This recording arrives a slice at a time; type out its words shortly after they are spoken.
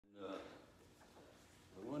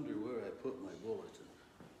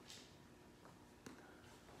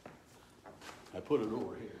put it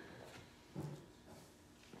over here.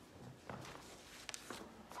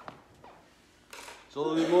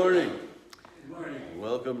 So good morning. Good morning.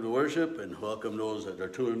 Welcome to worship, and welcome those that are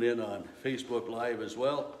tuning in on Facebook Live as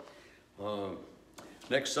well.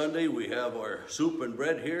 Next Sunday we have our soup and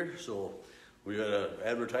bread here, so we got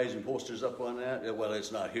advertising posters up on that. Well,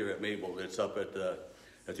 it's not here at Maple, it's up at the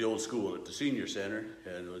old school at the senior center,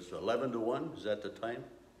 and it was 11 to 1. Is that the time?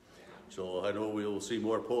 So I know we'll see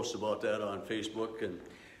more posts about that on Facebook and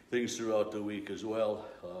things throughout the week as well.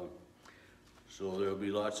 So there'll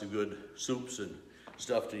be lots of good soups and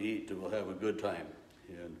stuff to eat, and we'll have a good time.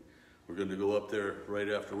 And we're going to go up there right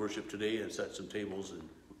after worship today and set some tables and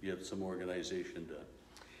get some organization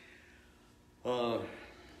done.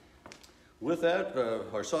 With that,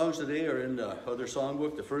 our songs today are in the other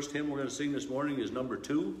songbook. The first hymn we're going to sing this morning is number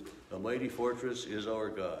 2, "A Mighty Fortress is Our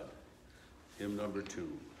God." Hymn number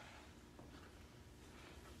 2.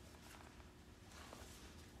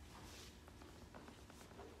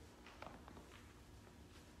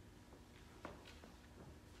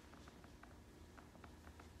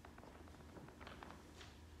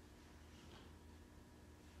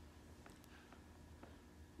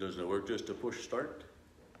 Doesn't it work just to push start?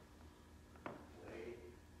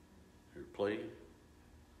 Or play?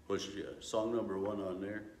 Push song number 1 on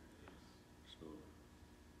there. So.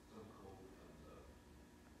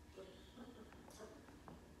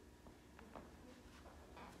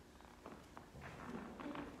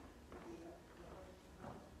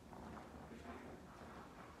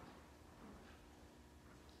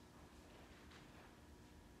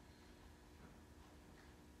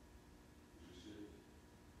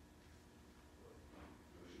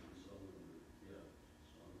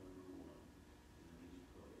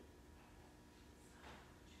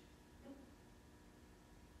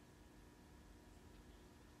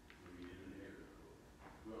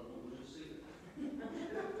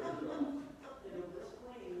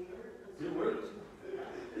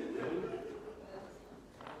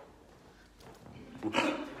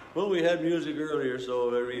 Well, we had music earlier,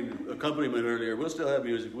 so I mean, accompaniment earlier. We'll still have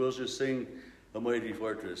music. We'll just sing "A Mighty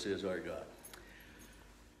Fortress is Our God."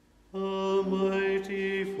 A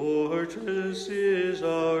mighty fortress is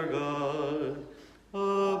our God,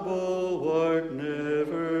 a bulwark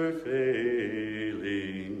never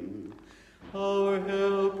failing. Our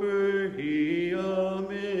helper he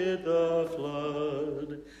amid the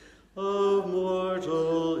flood of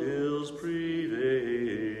mortal ills prevailing.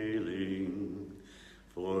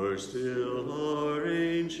 For still our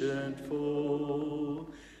ancient foe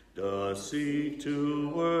doth seek to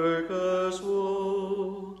work us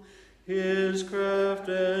woe. His craft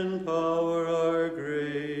and power are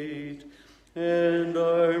great, and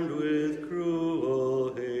armed with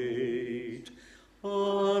cruel hate.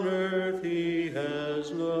 On earth he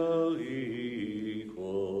has no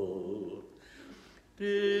equal.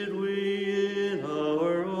 Did we in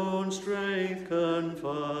our own strength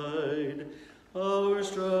confide, our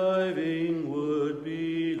striving would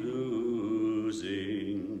be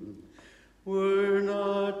losing. Were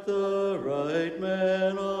not the right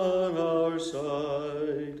man on our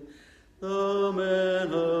side, the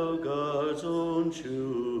man of God's own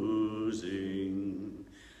choosing.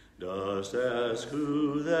 Dost ask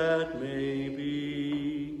who that may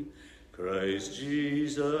be? Christ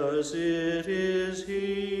Jesus it is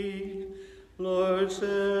he, Lord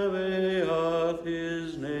Sabaoth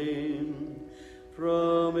his name,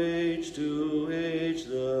 from age to age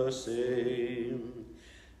the same.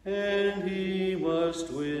 And he must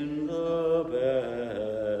win the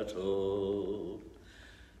battle.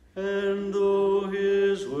 And though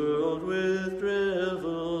his world with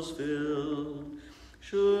devils filled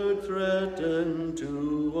should threaten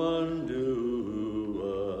to undo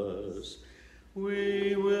us,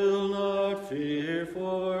 we will not fear,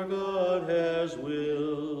 for God has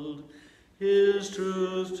willed his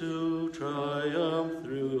truth to triumph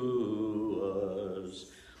through us.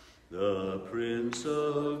 The Prince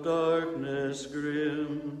of Darkness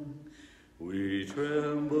grim, we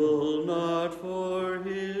tremble not for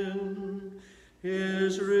him.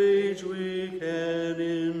 His rage we can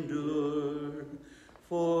endure,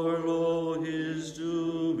 for lo, his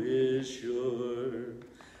doom is sure.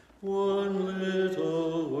 One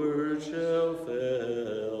little word shall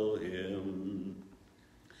fell him,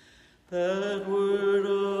 that word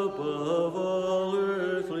above all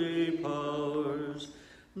earthly powers,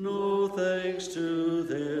 no thanks to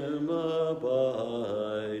them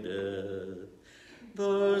abideth.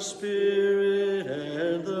 The Spirit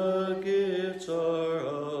and the gifts are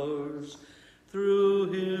ours,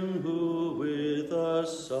 through him who with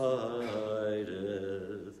us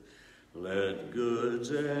sideth. Let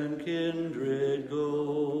goods and kindred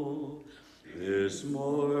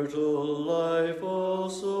mortal life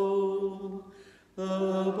also,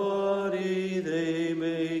 the body they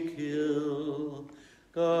may kill.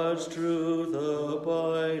 God's truth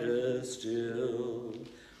abideth still,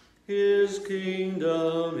 his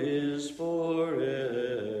kingdom is forever.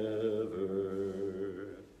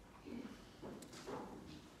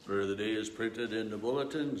 Prayer of the day is printed in the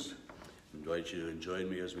bulletins. I invite you to join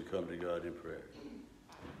me as we come to God in prayer.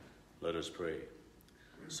 Let us pray.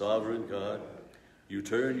 Sovereign God, you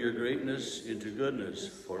turn your greatness into goodness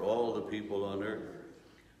for all the people on earth.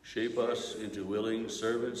 Shape us into willing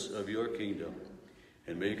servants of your kingdom,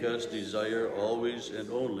 and make us desire always and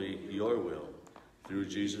only your will. Through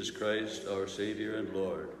Jesus Christ, our Savior and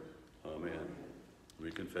Lord. Amen. We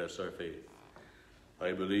confess our faith.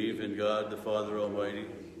 I believe in God the Father Almighty,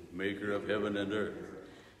 maker of heaven and earth,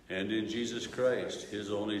 and in Jesus Christ, his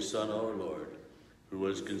only Son, our Lord, who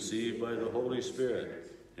was conceived by the Holy Spirit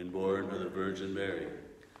and born of the Virgin Mary,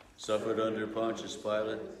 suffered under Pontius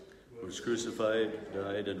Pilate, was crucified,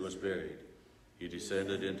 died, and was buried. He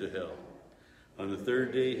descended into hell. On the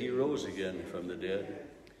third day he rose again from the dead.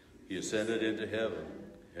 He ascended into heaven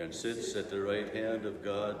and sits at the right hand of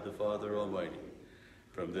God the Father Almighty.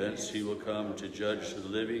 From thence he will come to judge the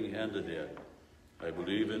living and the dead. I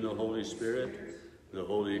believe in the Holy Spirit, the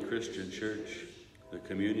holy Christian Church, the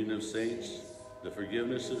communion of saints, the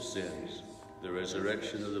forgiveness of sins, the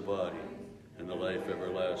resurrection of the body, and the life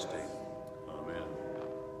everlasting. Amen.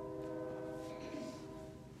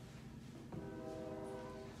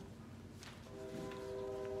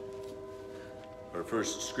 Our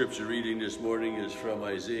first scripture reading this morning is from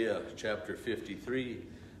Isaiah chapter 53,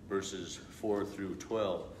 verses 4 through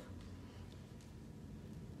 12.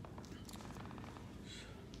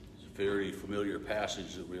 It's a very familiar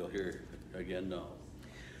passage that we'll hear again now.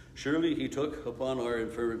 Surely he took upon our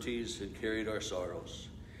infirmities and carried our sorrows.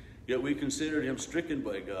 Yet we considered him stricken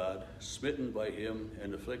by God, smitten by him,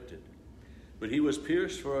 and afflicted. But he was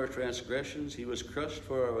pierced for our transgressions, he was crushed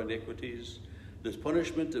for our iniquities. The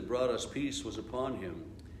punishment that brought us peace was upon him,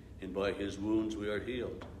 and by his wounds we are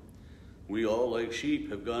healed. We all, like sheep,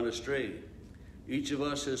 have gone astray. Each of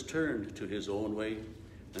us has turned to his own way,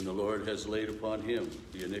 and the Lord has laid upon him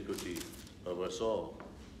the iniquity of us all.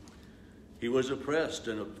 He was oppressed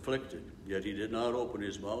and afflicted, yet he did not open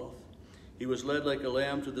his mouth. He was led like a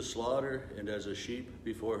lamb to the slaughter, and as a sheep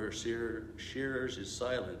before her shearers is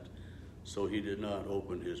silent, so he did not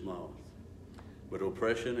open his mouth. But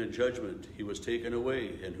oppression and judgment he was taken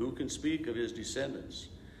away, and who can speak of his descendants?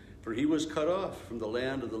 For he was cut off from the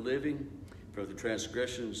land of the living, for the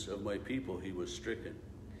transgressions of my people he was stricken.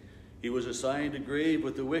 He was assigned a grave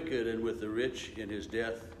with the wicked and with the rich in his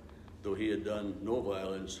death, though he had done no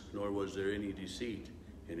violence, nor was there any deceit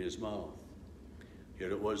in his mouth.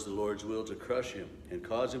 Yet it was the Lord's will to crush him and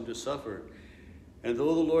cause him to suffer. And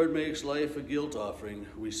though the Lord makes life a guilt offering,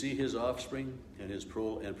 we see his offspring and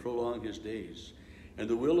prolong his days. And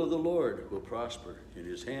the will of the Lord will prosper in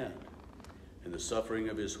his hand. In the suffering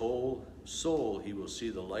of his whole soul he will see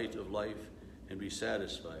the light of life and be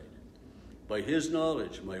satisfied. By his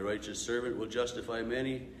knowledge my righteous servant will justify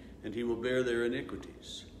many, and he will bear their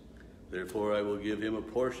iniquities. Therefore I will give him a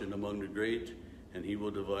portion among the great, and he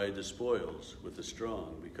will divide the spoils with the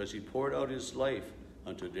strong, because he poured out his life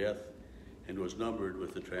unto death, and was numbered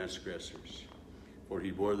with the transgressors. For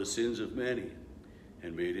he bore the sins of many,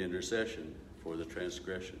 and made intercession for the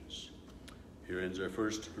transgressions. Here ends our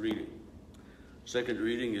first reading. Second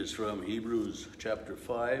reading is from Hebrews chapter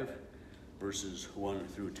 5, verses 1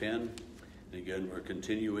 through 10. And again, we're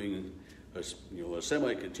continuing a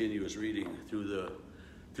semi-continuous reading through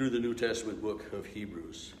the New Testament book of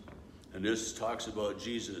Hebrews. And this talks about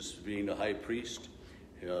Jesus being the high priest,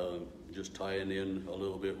 just tying in a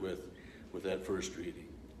little bit with that first reading.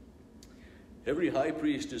 Every high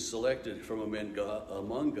priest is selected from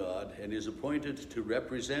among God and is appointed to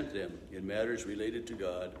represent them in matters related to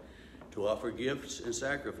God, to offer gifts and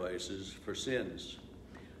sacrifices for sins.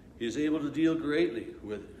 He is able to deal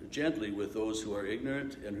gently with those who are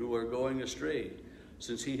ignorant and who are going astray,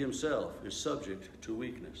 since he himself is subject to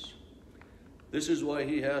weakness. This is why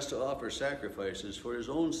he has to offer sacrifices for his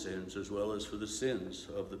own sins as well as for the sins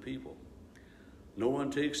of the people. No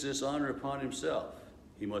one takes this honor upon himself.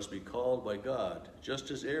 He must be called by God,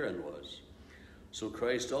 just as Aaron was. So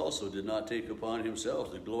Christ also did not take upon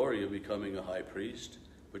himself the glory of becoming a high priest,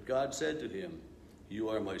 but God said to him, "You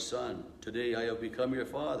are my son. Today I have become your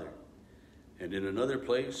father." And in another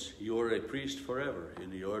place, "You are a priest forever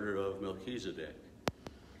in the order of Melchizedek."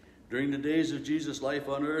 During the days of Jesus' life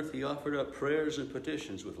on earth, he offered up prayers and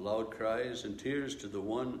petitions with loud cries and tears to the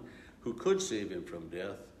one who could save him from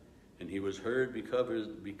death, and he was heard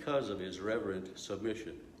because of his reverent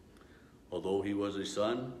submission. Although he was a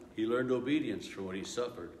son, he learned obedience from what he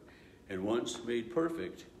suffered, and once made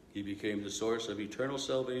perfect, he became the source of eternal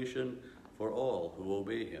salvation for all who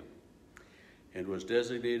obey him, and was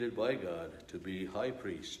designated by God to be high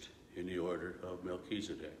priest in the order of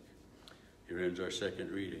Melchizedek. Here ends our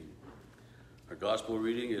second reading. Our gospel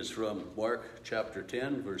reading is from Mark chapter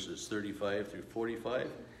 10, verses 35 through 45. I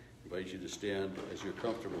invite you to stand as you're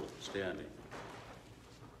comfortable standing.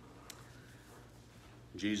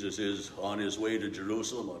 Jesus is on his way to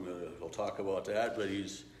Jerusalem. I'll talk about that, but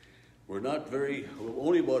we're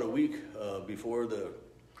only about a week before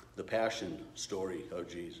the passion story of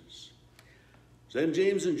Jesus. Then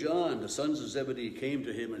James and John, the sons of Zebedee, came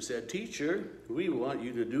to him and said, "Teacher, we want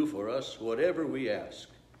you to do for us whatever we ask."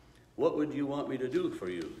 "What would you want me to do for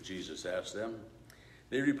you?" Jesus asked them.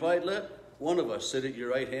 They replied, "Let one of us sit at your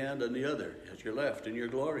right hand and the other at your left in your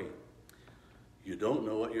glory." "You don't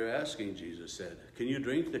know what you're asking," Jesus said. "Can you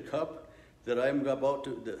drink the cup that I am about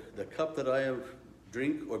to, the cup that I am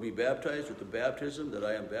drink, or be baptized with the baptism that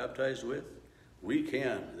I am baptized with?" "We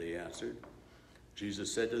can," they answered.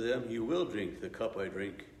 Jesus said to them, "You will drink the cup I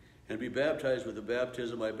drink, and be baptized with the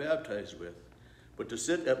baptism I baptize with. But to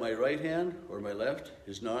sit at my right hand or my left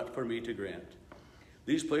is not for me to grant.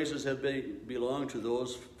 These places belong to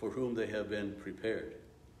those for whom they have been prepared."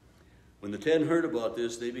 When the 10 heard about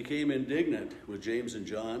this, they became indignant with James and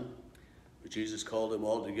John. But Jesus called them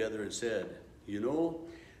all together and said, "You know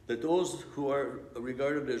that those who are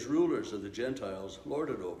regarded as rulers of the Gentiles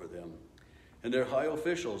lord it over them, and their high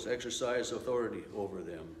officials exercise authority over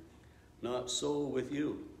them. Not so with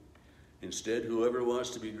you. Instead, whoever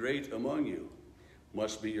wants to be great among you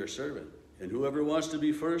must be your servant, and whoever wants to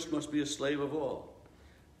be first must be a slave of all.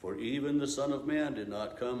 For even the Son of Man did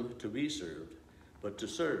not come to be served, but to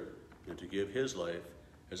serve, and to give his life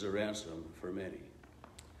as a ransom for many."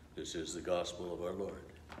 This is the gospel of our Lord.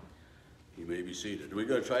 You may be seated. Are we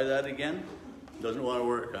going to try that again? Doesn't want to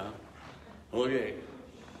work, huh? Okay.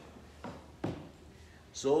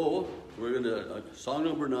 So, we're going to, song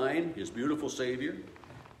number 9 is Beautiful Savior,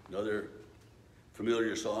 another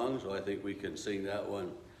familiar song, so I think we can sing that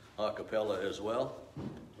one a cappella as well.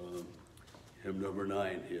 Hymn number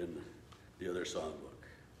 9 in the other songbook.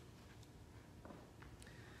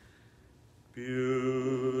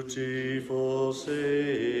 Beautiful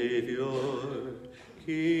Savior,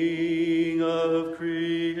 King of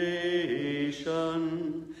creation,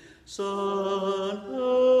 Son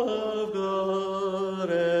of God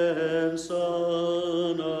and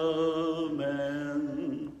Son of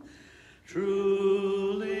Man,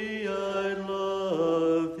 truly I'd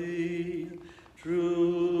love thee,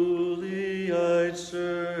 truly I'd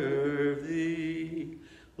serve thee,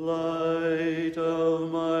 light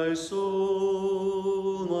of my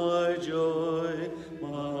soul, my joy,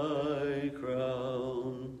 my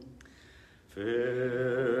crown.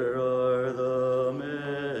 Fair are the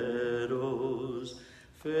meadows,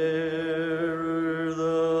 fairer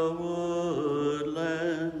the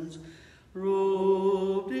woodlands,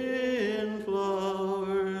 robed in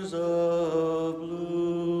flowers of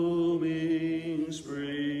blooming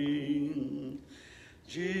spring.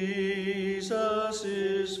 Jesus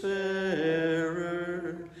is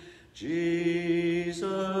fairer,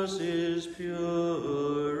 Jesus is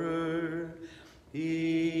purer,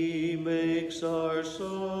 he makes our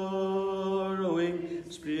sorrowing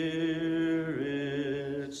spirits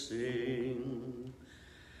sing.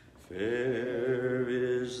 Fair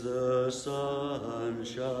is the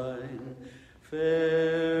sunshine,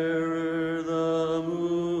 fairer the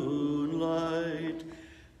moonlight,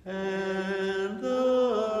 and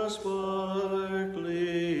the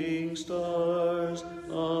sparkling stars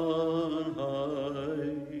on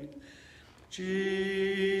high.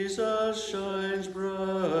 Jesus shines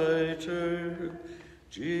brighter,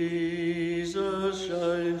 Jesus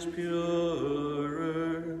shines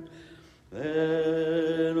purer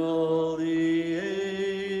than all the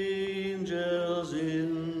angels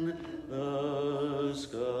in the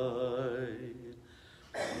sky.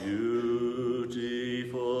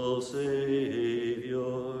 Beautiful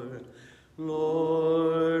Savior,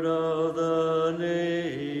 Lord of the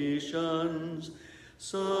nations,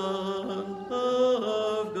 Son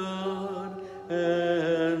of God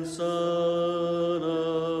and Son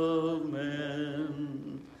of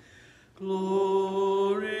Man,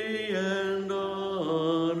 glory and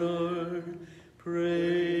honor,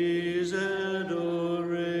 praise, adoration,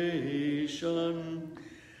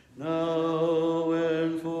 now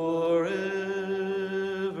and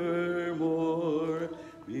forevermore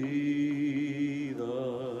be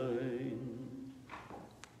thine.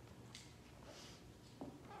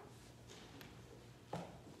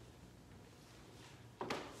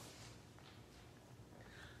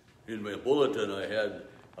 my bulletin,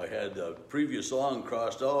 I had the previous song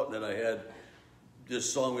crossed out, and then I had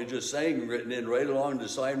this song we just sang written in right along the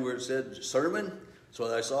sign where it said sermon.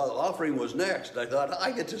 So I saw the offering was next. I thought,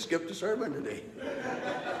 I get to skip the sermon today.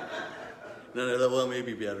 Then I thought, well,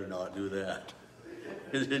 maybe better not do that.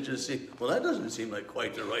 It just seemed, well, that doesn't seem like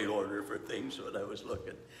quite the right order for things when I was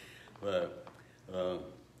looking. But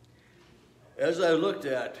as I looked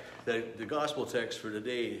at the gospel text for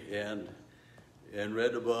today and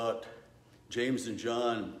read about James and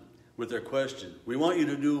John with their question, we want you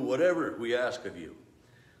to do whatever we ask of you.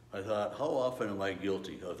 I thought, how often am I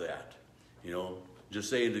guilty of that? You know, just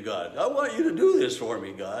saying to God, I want you to do this for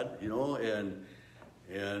me, God. You know,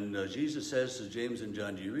 and Jesus says to James and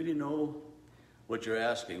John, do you really know what you're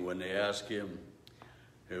asking when they ask him,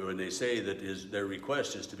 when they say that their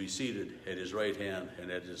request is to be seated at his right hand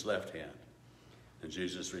and at his left hand? And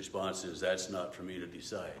Jesus' response is, that's not for me to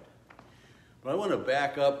decide. But I want to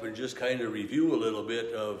back up and just kind of review a little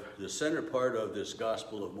bit of the center part of this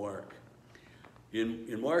Gospel of Mark.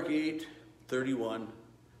 In Mark 8:31,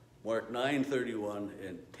 Mark 9:31,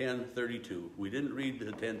 and 10:32, we didn't read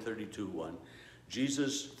the 10:32 one.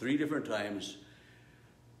 Jesus, 3 different times,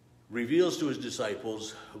 reveals to his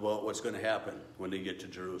disciples about what's going to happen when they get to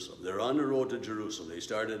Jerusalem. They're on the road to Jerusalem. They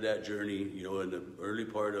started that journey, you know, in the early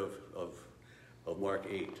part of Mark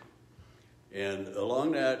 8. And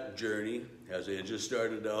along that journey, as they had just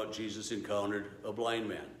started out, Jesus encountered a blind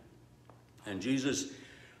man. And Jesus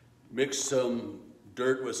mixed some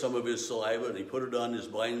dirt with some of his saliva, and he put it on this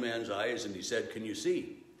blind man's eyes, and he said, can you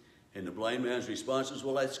see? And the blind man's response is,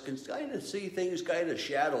 well, I can kind of see things, kind of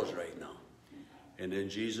shadows right now. And then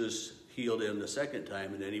Jesus healed him the second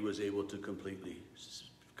time, and then he was able to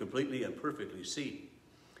completely and perfectly see.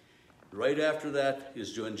 Right after that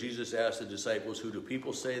is when Jesus asked the disciples, who do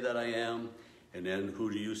people say that I am? And then, who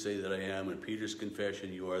do you say that I am? And Peter's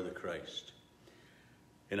confession, you are the Christ.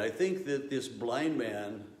 And I think that this blind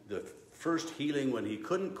man, the first healing when he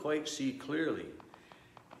couldn't quite see clearly,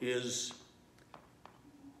 is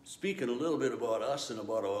speaking a little bit about us and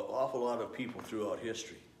about an awful lot of people throughout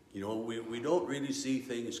history. You know, we don't really see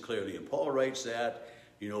things clearly. And Paul writes that,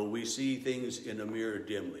 you know, we see things in a mirror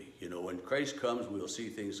dimly. You know, when Christ comes, we'll see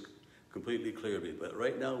things completely clearly. But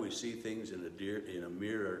right now we see things in a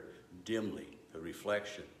mirror dimly, a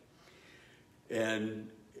reflection. And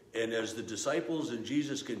as the disciples and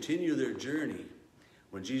Jesus continue their journey,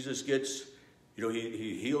 when Jesus gets, you know,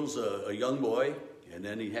 he heals a young boy, and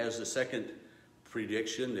then he has the second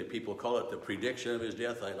prediction, that people call it the prediction of his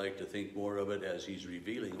death. I like to think more of it as he's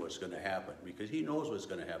revealing what's going to happen, because he knows what's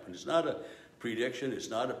going to happen. It's not a prediction, it's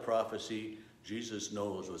not a prophecy. Jesus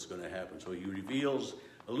knows what's going to happen. So he reveals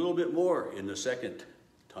a little bit more in the second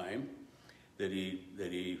time, that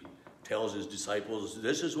he tells his disciples,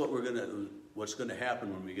 this is what's going to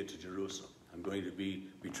happen when we get to Jerusalem. I'm going to be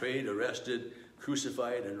betrayed, arrested,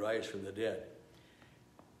 crucified, and rise from the dead.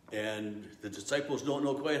 And the disciples don't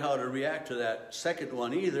know quite how to react to that second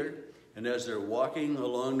one either. And as they're walking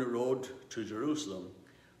along the road to Jerusalem,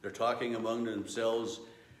 they're talking among themselves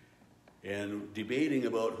and debating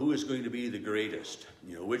about who is going to be the greatest.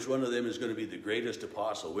 You know, which one of them is going to be the greatest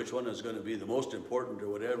apostle, which one is going to be the most important, or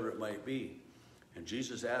whatever it might be. And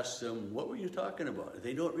Jesus asks them, what were you talking about?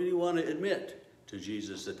 They don't really want to admit to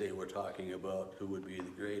Jesus that they were talking about who would be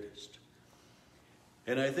the greatest.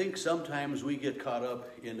 And I think sometimes we get caught up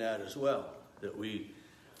in that as well, that we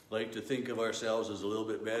like to think of ourselves as a little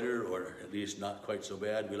bit better, or at least not quite so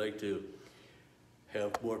bad. We like to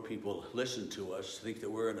have more people listen to us, think that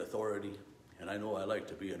we're an authority. And I know I like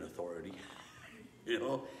to be an authority, you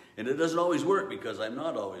know. And it doesn't always work, because I'm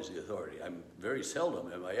not always the authority. I'm very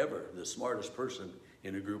seldom am I ever the smartest person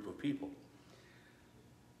in a group of people.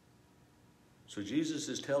 So Jesus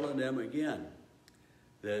is telling them again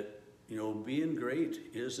that, you know, being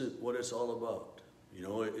great isn't what it's all about. You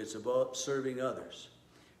know, it's about serving others.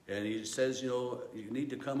 And he says, you know, you need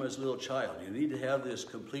to come as a little child. You need to have this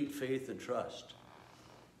complete faith and trust.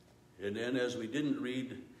 And then, as we didn't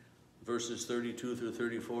read verses 32 through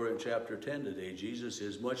 34 in chapter 10 today, Jesus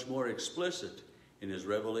is much more explicit in his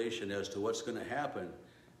revelation as to what's going to happen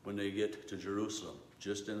when they get to Jerusalem.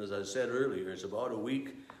 Just as I said earlier, it's about a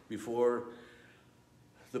week before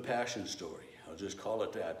the Passion story. I'll just call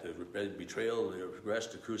it that. The betrayal, the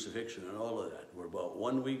arrest, the crucifixion, and all of that. We're about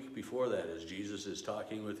 1 week before that, as Jesus is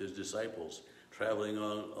talking with his disciples, traveling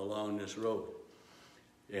along this road.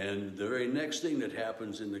 And the very next thing that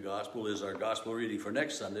happens in the gospel is our gospel reading for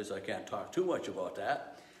next Sunday, so I can't talk too much about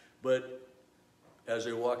that. But as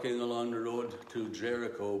they're walking along the road to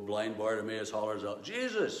Jericho, blind Bartimaeus hollers out,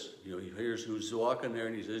 Jesus! You know, he hears who's walking there,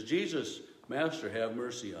 and he says, Jesus, Master, have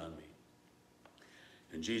mercy on me.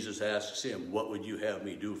 And Jesus asks him, what would you have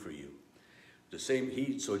me do for you?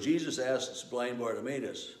 So Jesus asks blind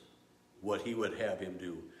Bartimaeus what he would have him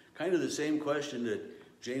do. Kind of the same question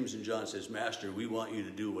that James and John says, Master, we want you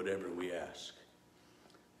to do whatever we ask.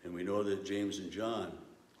 And we know that James and John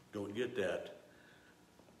don't get that.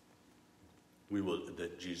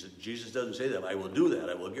 Jesus doesn't say that. I will do that.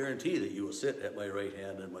 I will guarantee that you will sit at my right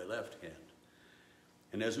hand and my left hand.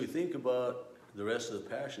 And as we think about the rest of the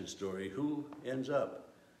Passion story, who ends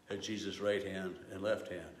up at Jesus' right hand and left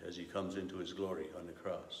hand as he comes into his glory on the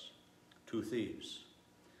cross? Two thieves.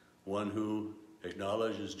 One who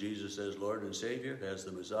acknowledges Jesus as Lord and Savior, as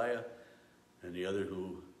the Messiah, and the other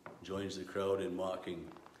who joins the crowd in mocking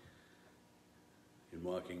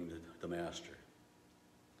the Master.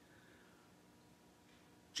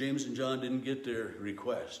 James and John didn't get their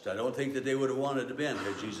request. I don't think that they would have wanted to been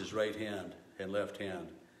at Jesus' right hand and left hand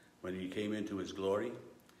when he came into his glory,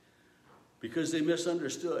 because they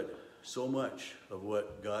misunderstood so much of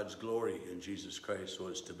what God's glory in Jesus Christ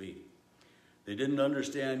was to be. They didn't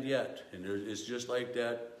understand yet, and it's just like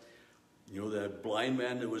that, that blind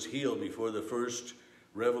man that was healed before the first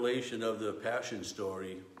revelation of the Passion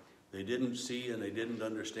story. They didn't see and they didn't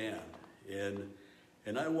understand,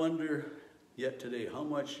 and I wonder yet today, how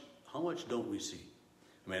much don't we see?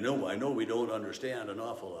 I mean, I know we don't understand an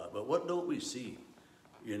awful lot, but what don't we see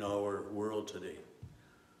in our world today?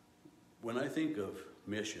 When I think of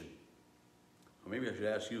mission, or maybe I should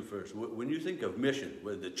ask you first, when you think of mission,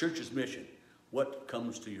 the church's mission, what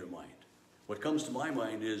comes to your mind? What comes to my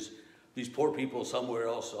mind is these poor people somewhere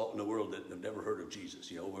else out in the world that have never heard of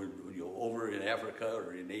Jesus, over in Africa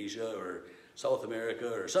or in Asia or South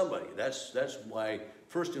America or somebody. That's my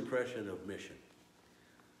first impression of mission.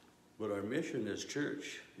 But our mission as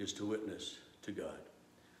church is to witness to God,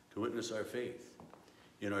 to witness our faith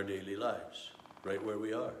in our daily lives, right where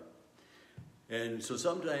we are. And so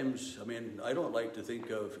sometimes, I don't like to think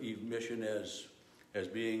of mission as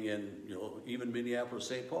being in, even Minneapolis,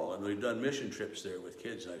 St. Paul. And we've done mission trips there with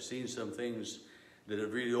kids. And I've seen some things that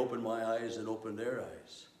have really opened my eyes and opened their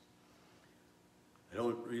eyes. I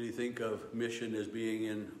don't really think of mission as being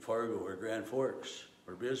in Fargo or Grand Forks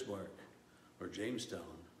or Bismarck or Jamestown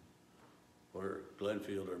or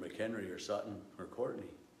Glenfield or McHenry or Sutton or Courtney.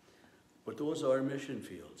 But those are mission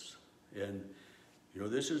fields. And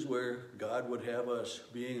this is where God would have us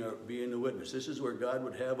being the witness. This is where God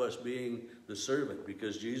would have us being the servant,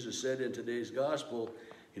 because Jesus said in today's gospel,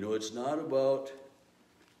 it's not about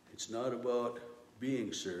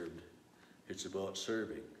being served, it's about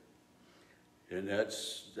serving. And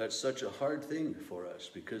that's such a hard thing for us,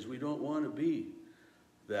 because we don't want to be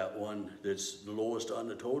that one that's the lowest on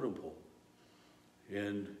the totem pole.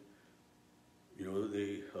 And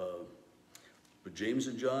but James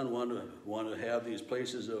and John want to have these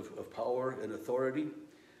places of power and authority.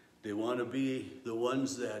 They want to be the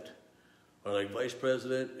ones that are like vice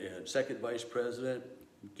president and second vice president,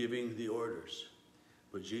 giving the orders.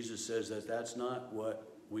 But Jesus says that that's not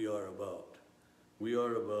what we are about. We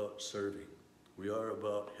are about serving. We are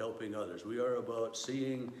about helping others. We are about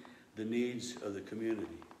seeing the needs of the community.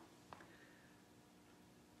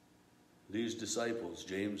 These disciples,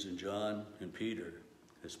 James and John and Peter,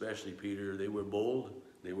 especially Peter, they were bold,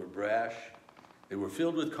 they were brash, they were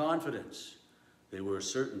filled with confidence. They were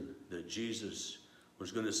certain that Jesus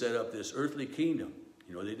was going to set up this earthly kingdom.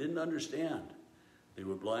 They didn't understand. They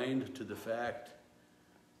were blind to the fact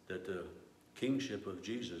that the kingship of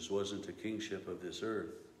Jesus wasn't the kingship of this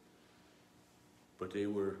earth. But they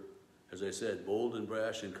were, as I said, bold and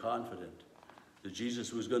brash and confident that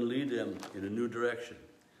Jesus was going to lead them in a new direction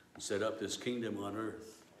and set up this kingdom on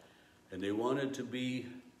earth. And they wanted to be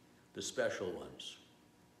the special ones.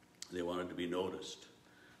 They wanted to be noticed.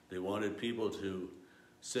 They wanted people to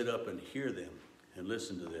sit up and hear them and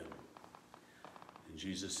listen to them. And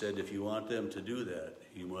Jesus said, if you want them to do that,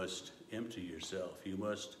 you must empty yourself. You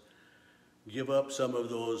must give up some of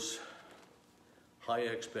those high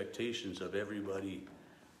expectations of everybody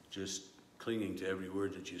just clinging to every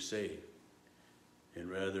word that you say, and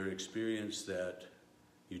rather experience that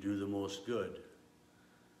you do the most good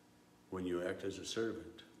when you act as a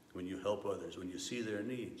servant, when you help others, when you see their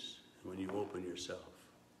needs, and when you open yourself.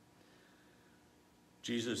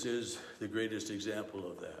 Jesus is the greatest example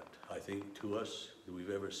of that, I think, to us that we've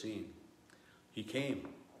ever seen. He came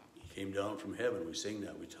down from heaven. We sing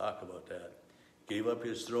that, we talk about that. Gave up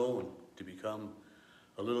his throne to become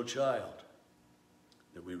a little child,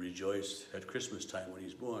 that we rejoice at Christmas time when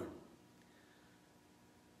he's born.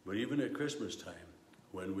 But even at Christmas time,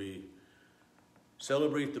 when we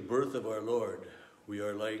celebrate the birth of our Lord, we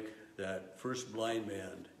are like that first blind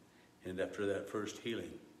man, and after that first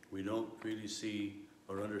healing, we don't really see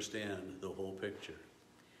or understand the whole picture.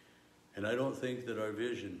 And I don't think that our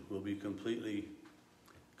vision will be completely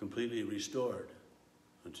restored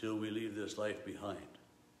until we leave this life behind.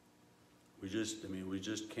 We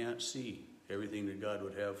just can't see everything that God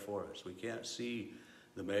would have for us. We can't see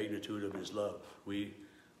the magnitude of His love. We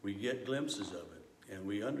get glimpses of it, and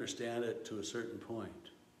we understand it to a certain point.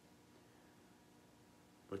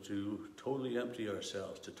 But to totally empty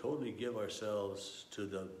ourselves, to totally give ourselves to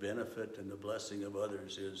the benefit and the blessing of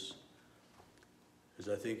others is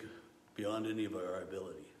I think, beyond any of our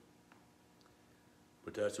ability.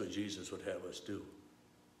 But that's what Jesus would have us do.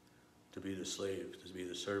 To be the slave, to be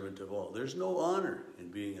the servant of all. There's no honor in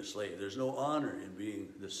being a slave. There's no honor in being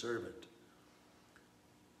the servant.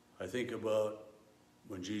 I think about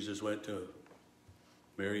when Jesus went to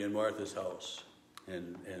Mary and Martha's house,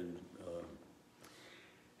 and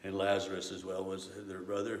Lazarus as well was their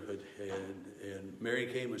brother. And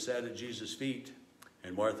Mary came and sat at Jesus' feet,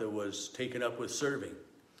 and Martha was taken up with serving.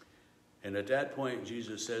 And at that point,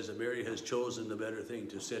 Jesus says that Mary has chosen the better thing,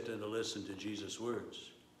 to sit and to listen to Jesus' words.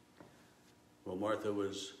 Well, Martha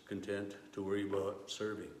was content to worry about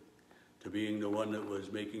serving, to being the one that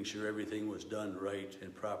was making sure everything was done right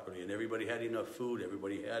and properly, and everybody had enough food,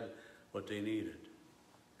 everybody had what they needed.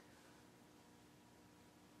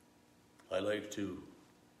 I like to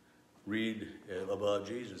read about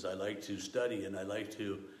Jesus. I like to study, and I like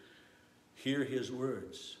to hear His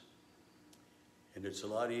words. And it's a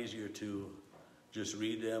lot easier to just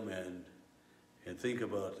read them and think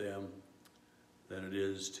about them than it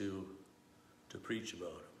is to preach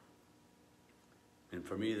about them. And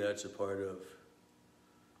for me, that's one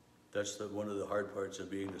of the hard parts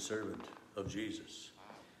of being a servant of Jesus,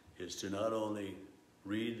 is to not only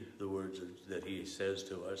read the words that He says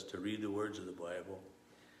to us, to read the words of the Bible,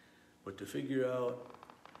 but to figure out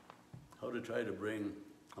how to try to bring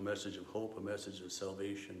a message of hope, a message of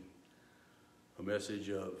salvation, a message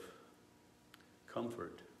of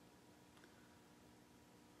comfort.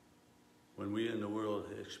 When we in the world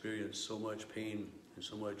experience so much pain and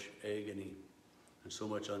so much agony and so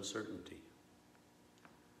much uncertainty,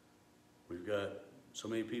 we've got so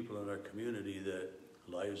many people in our community that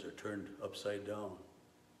lives are turned upside down.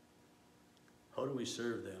 How do we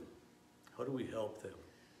serve them? How do we help them?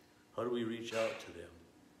 How do we reach out to them?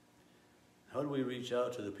 How do we reach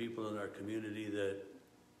out to the people in our community that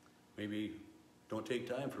maybe don't take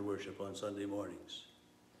time for worship on Sunday mornings?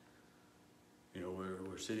 You know,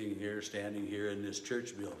 we're sitting here, standing here in this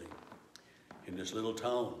church building, in this little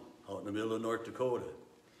town out in the middle of North Dakota.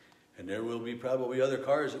 And there will be probably other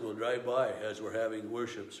cars that will drive by as we're having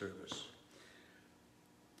worship service.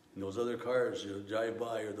 And those other cars that drive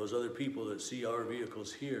by, or those other people that see our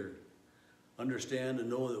vehicles here, understand and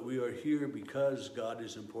know that we are here because God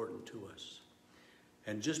is important to us.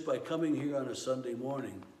 And just by coming here on a Sunday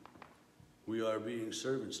morning, we are being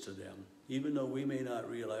servants to them. Even though we may not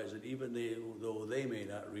realize it, even though they may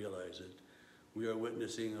not realize it, we are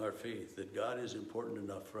witnessing our faith, that God is important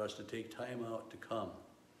enough for us to take time out to come.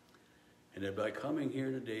 And that by coming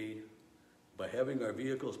here today, by having our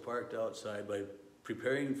vehicles parked outside, by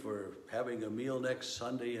preparing for having a meal next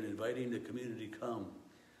Sunday and inviting the community to come,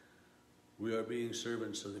 we are being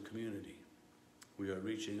servants of the community. We are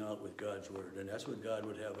reaching out with God's word, and that's what God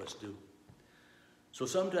would have us do. So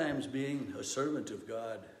sometimes being a servant of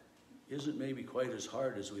God isn't maybe quite as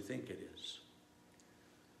hard as we think it is.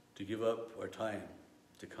 To give up our time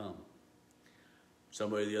to come.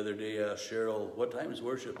 Somebody the other day asked Cheryl, what time is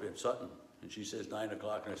worship in Sutton? And she says 9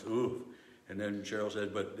 o'clock, and I said, ooh. And then Cheryl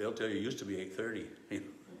said, but they'll tell you it used to be 8:30.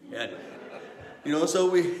 And, you know, so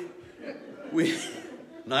we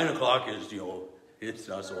 9 o'clock is, you know, it's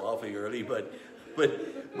not so awfully early, but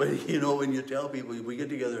you know, when you tell people we get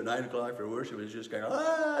together at 9 o'clock for worship, it's just kind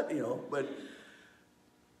of, you know, but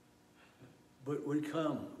we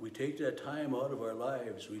come, we take that time out of our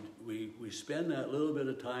lives, we spend that little bit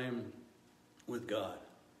of time with God.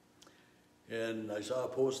 And I saw a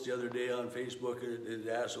post the other day on Facebook, it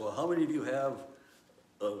asked, well, how many of you have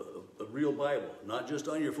a real Bible? Not just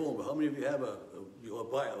on your phone, but how many of you have a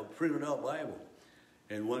printed out Bible?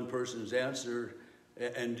 And one person's answer,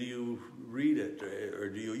 and do you read it, or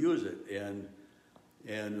do you use it?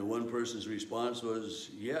 And one person's response was,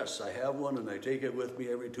 yes, I have one, and I take it with me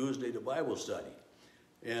every Tuesday to Bible study.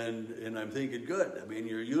 And I'm thinking, good. I mean,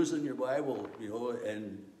 you're using your Bible, you know,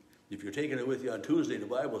 and if you're taking it with you on Tuesday to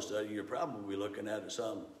Bible study, you're probably looking at it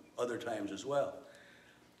some other times as well.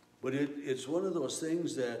 But it's one of those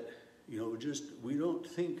things that, you know, just we don't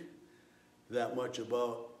think that much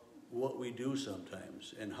about what we do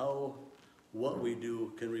sometimes and how what we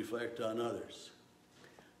do can reflect on others.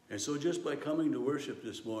 And so just by coming to worship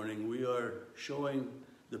this morning, we are showing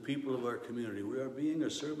the people of our community, we are being a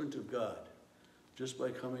servant of God just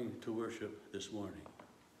by coming to worship this morning.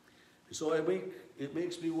 And so it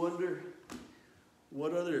makes me wonder,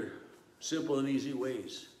 what other simple and easy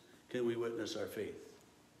ways can we witness our faith?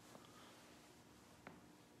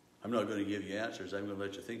 I'm not going to give you answers. I'm going to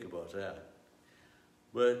let you think about that.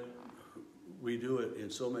 But we do it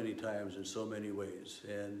in so many times, in so many ways.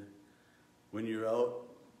 And when you're out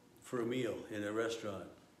for a meal in a restaurant,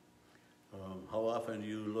 how often do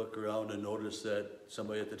you look around and notice that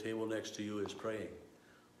somebody at the table next to you is praying?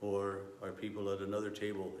 Or are people at another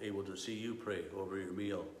table able to see you pray over your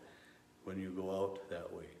meal when you go out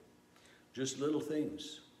that way? Just little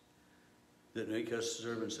things that make us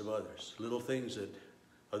servants of others. Little things that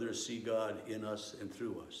others see God in us and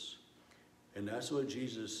through us. And that's what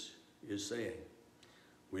Jesus is saying.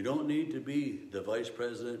 We don't need to be the vice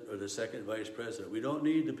president or the second vice president. We don't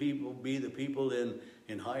need to be the people in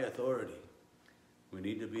high authority. We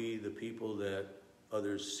need to be the people that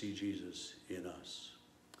others see Jesus in us.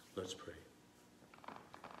 Let's pray.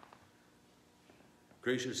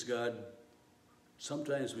 Gracious God,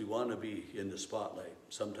 sometimes we want to be in the spotlight.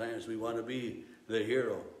 Sometimes we want to be the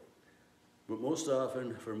hero. But most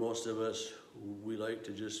often, for most of us, we like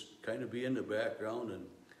to just kind of be in the background and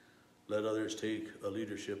let others take a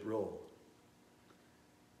leadership role.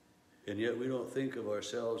 And yet we don't think of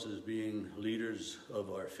ourselves as being leaders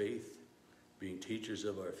of our faith, being teachers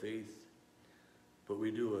of our faith, but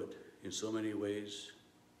we do it in so many ways,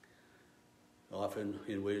 often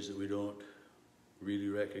in ways that we don't really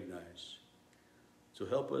recognize. So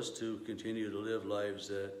help us to continue to live lives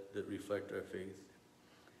that reflect our faith.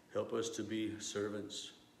 Help us to be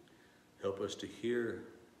servants. Help us to hear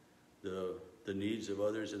the needs of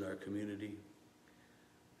others in our community.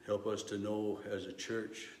 Help us to know as a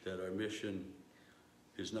church that our mission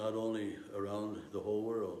is not only around the whole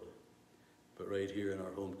world, but right here in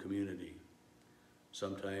our home community.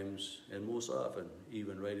 Sometimes, and most often,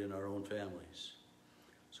 even right in our own families.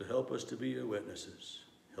 So help us to be your witnesses.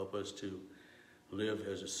 Help us to live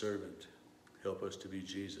as a servant. Help us to be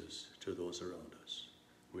Jesus to those around us.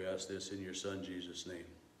 We ask this in your Son, Jesus' name.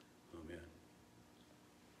 Amen.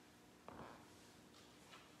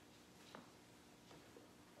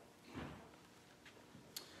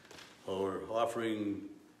 Our offering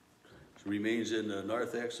remains in the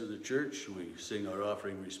narthex of the church. We sing our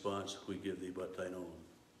offering response, "We give thee but thine own."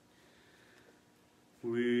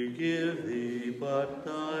 We give thee but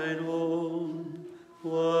thine own,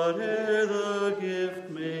 whate'er the gift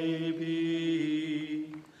may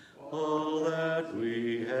be. All that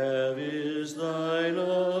we have is thine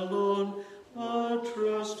alone, our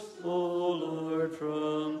trust, O Lord,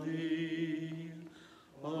 from thee.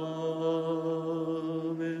 Amen.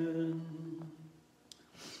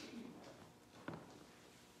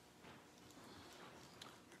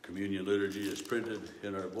 Communion liturgy is printed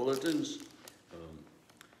in our bulletins.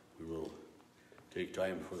 We will take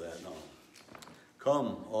time for that now.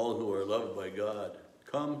 Come, all who are loved by God,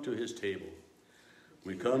 come to his table.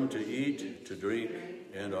 We come to eat, to drink,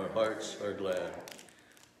 and our hearts are glad.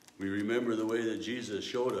 We remember the way that Jesus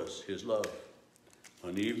showed us his love.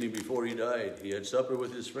 On the evening before he died, he had supper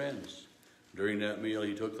with his friends. During that meal,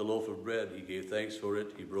 he took the loaf of bread, he gave thanks for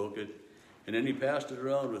it, he broke it, and then he passed it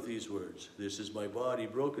around with these words, "This is my body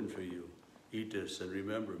broken for you. Eat this and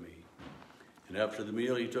remember me." And after the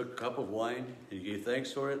meal, he took a cup of wine, and he gave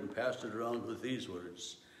thanks for it and passed it around with these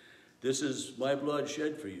words, "This is my blood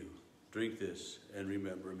shed for you. Drink this and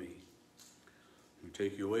remember me." We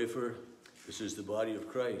take your wafer. This is the body of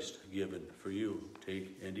Christ given for you.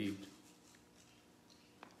 Take and eat.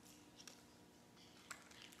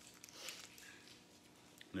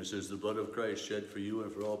 This is the blood of Christ shed for you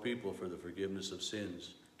and for all people for the forgiveness of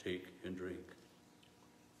sins. Take and drink.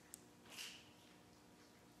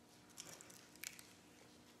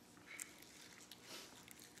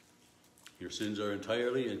 Your sins are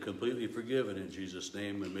entirely and completely forgiven in Jesus'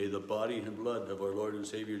 name, and may the body and blood of our Lord and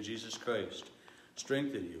Savior Jesus Christ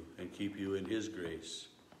strengthen you and keep you in his grace.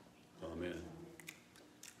 Amen.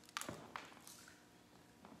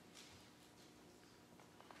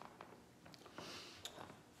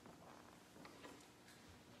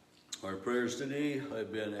 Our prayers today,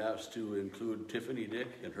 I've been asked to include Tiffany Dick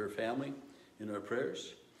and her family in our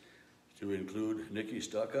prayers, to include Nikki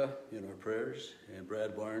Stucca in our prayers, and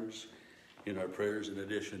Brad Barnes in our prayers, in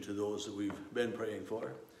addition to those that we've been praying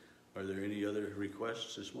for. Are there any other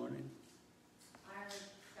requests this morning? Our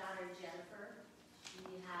daughter Jennifer, she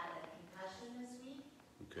had a concussion this week.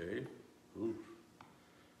 Okay. Ooh.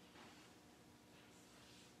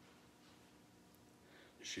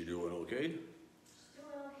 Is she doing okay? She's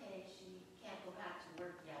doing okay.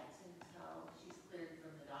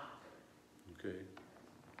 Okay.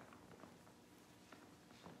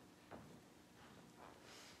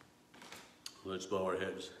 Let's bow our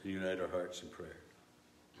heads and unite our hearts in prayer.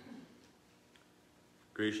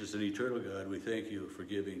 Gracious and eternal God, we thank you for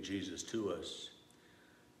giving Jesus to us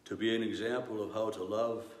to be an example of how to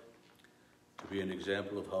love, to be an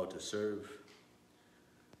example of how to serve,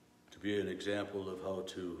 to be an example of how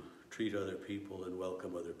to treat other people and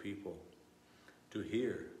welcome other people, to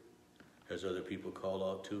hear as other people call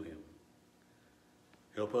out to him.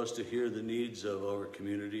 Help us to hear the needs of our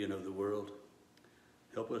community and of the world.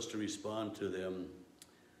 Help us to respond to them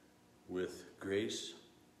with grace,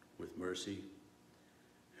 with mercy,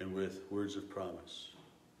 and with words of promise.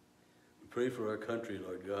 We pray for our country,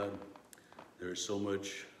 Lord God. There is so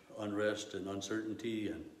much unrest and uncertainty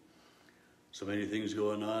and so many things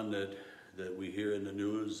going on that we hear in the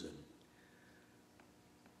news.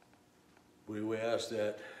 And we ask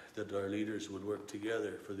that our leaders would work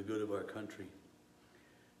together for the good of our country,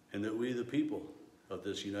 and that we, the people of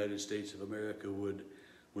this United States of America, would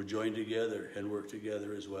join together and work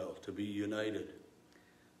together as well, to be united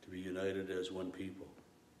as one people.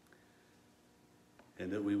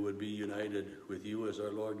 And that we would be united with you as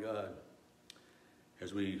our Lord God.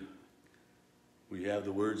 As we have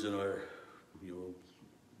the words in our,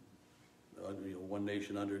 one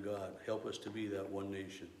nation under God. Help us to be that one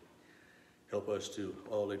nation. Help us to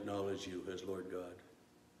all acknowledge you as Lord God.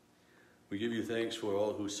 We give you thanks for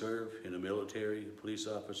all who serve in the military, police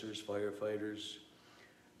officers, firefighters,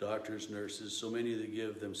 doctors, nurses, so many that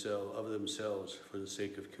give of themselves for the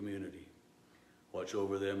sake of community. Watch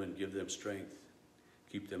over them and give them strength.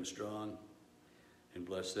 Keep them strong and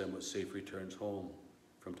bless them with safe returns home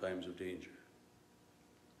from times of danger.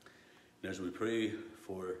 And as we pray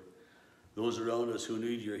for those around us who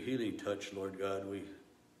need your healing touch, Lord God, we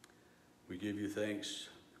give you thanks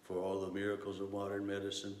for all the miracles of modern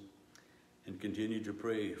medicine, and continue to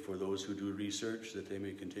pray for those who do research, that they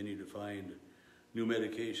may continue to find new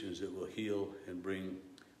medications that will heal and bring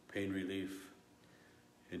pain relief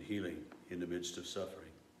and healing in the midst of suffering.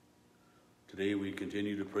 Today we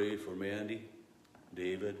continue to pray for Mandy,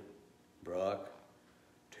 David, Brock,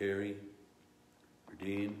 Terry, for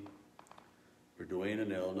Dean, for Dwayne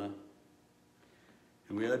and Elna.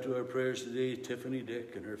 And we add to our prayers today Tiffany,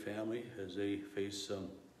 Dick, and her family as they face some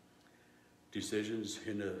decisions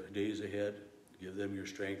in the days ahead. Give them your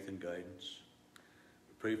strength and guidance.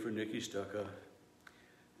 We pray for Nikki Stucca,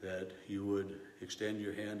 that you would extend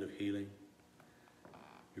your hand of healing.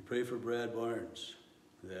 We pray for Brad Barnes,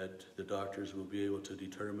 that the doctors will be able to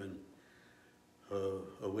determine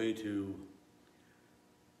a way to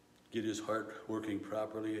get his heart working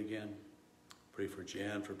properly again. Pray for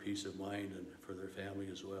Jan for peace of mind and for their family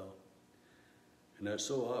as well. And that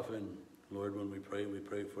so often, Lord, when we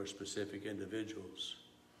pray for specific individuals.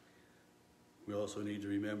 We also need to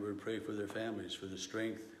remember and pray for their families, for the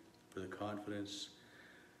strength, for the confidence,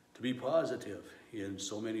 to be positive in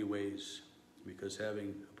so many ways, because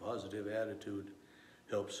having a positive attitude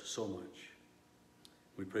helps so much.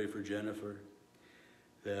 We pray for Jennifer,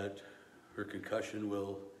 that her concussion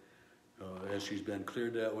will, as she's been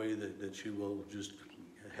cleared that way, that she will just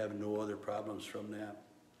have no other problems from that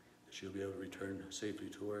she'll be able to return safely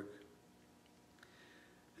to work.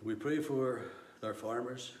 And we pray for our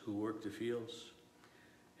farmers who work the fields,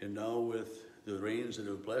 and now with the rains that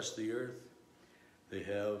have blessed the earth, they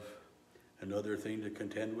have another thing to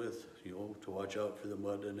contend with, to watch out for the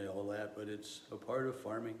mud and all that, but it's a part of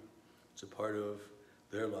farming. It's a part of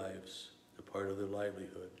their lives, a part of their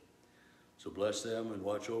livelihood. So bless them and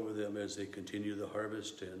watch over them as they continue the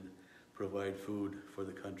harvest and provide food for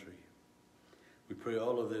the country. We pray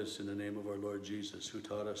all of this in the name of our Lord Jesus, who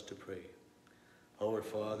taught us to pray. Our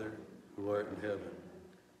Father, who art in heaven,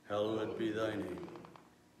 hallowed be thy name.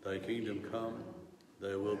 Thy kingdom come,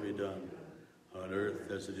 thy will be done, on earth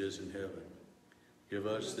as it is in heaven. Give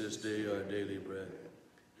us this day our daily bread,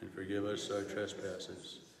 and forgive us our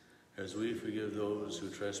trespasses, as we forgive those who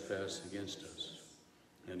trespass against us.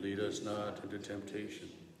 And lead us not into temptation,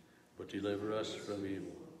 but deliver us from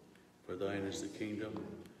evil. For thine is the kingdom,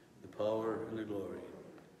 the power, and the glory,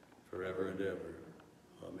 forever and ever.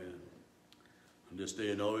 Amen. On this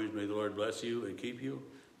day and always, may the Lord bless you and keep you.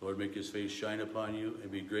 The Lord make his face shine upon you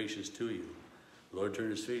and be gracious to you. The Lord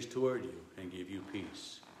turn his face toward you and give you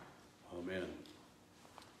peace. Amen.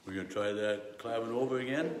 We're going to try that clapping over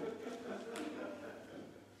again.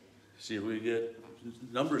 See if we get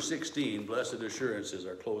number 16, Blessed Assurance, is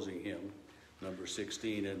our closing hymn. Number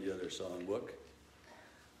 16 in the other songbook.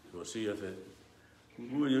 We'll see if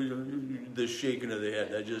the shaking of the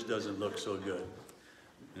head, that just doesn't look so good.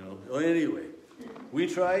 Well, anyway, we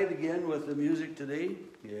tried again with the music today,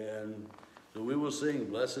 and So we will sing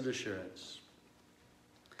Blessed Assurance.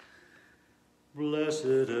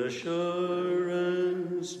 Blessed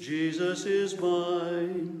assurance, Jesus is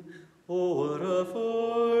mine. Oh, what a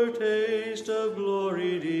foretaste of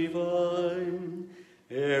glory divine,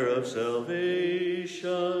 heir of salvation,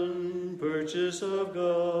 purchase of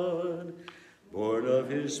God, born of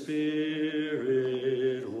his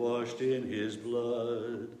Spirit, washed in his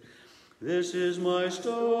blood. This is my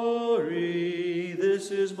story,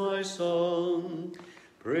 this is my song,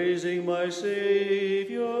 praising my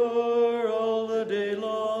Savior all the day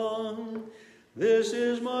long. This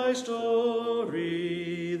is my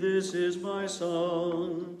story, this is my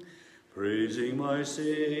song, praising my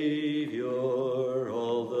Savior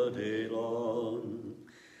all the day long.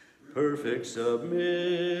 Perfect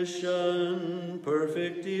submission,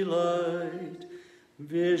 perfect delight,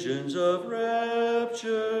 visions of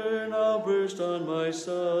rapture now burst on my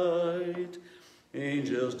sight.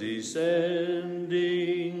 Angels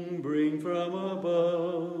descending bring from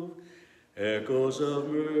above echoes of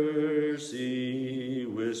mercy,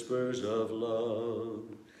 whispers of love.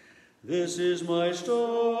 This is my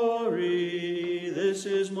story, this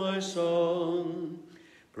is my song,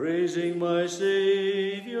 praising my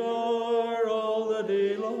Savior all the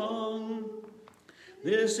day long.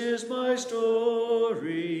 This is my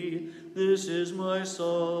story, this is my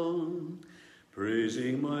song,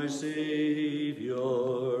 praising my Savior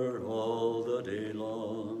all the day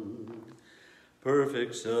long.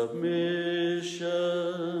 Perfect submission,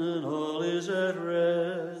 all is at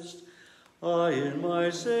rest. I in my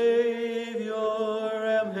Savior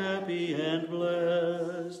am happy and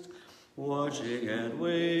blessed, watching and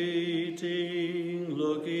waiting,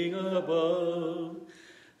 looking above,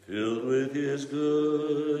 filled with his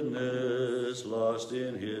goodness, lost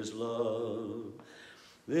in his love.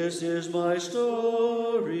 This is my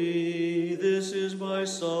story, this is my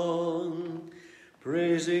song,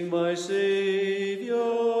 praising my Savior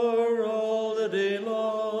all the day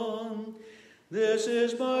long. This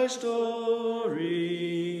is my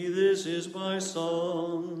story, this is my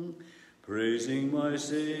song, praising my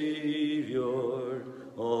Savior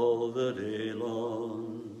all the day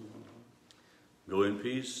long. Go in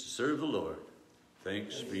peace, serve the Lord.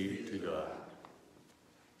 Thanks be to God.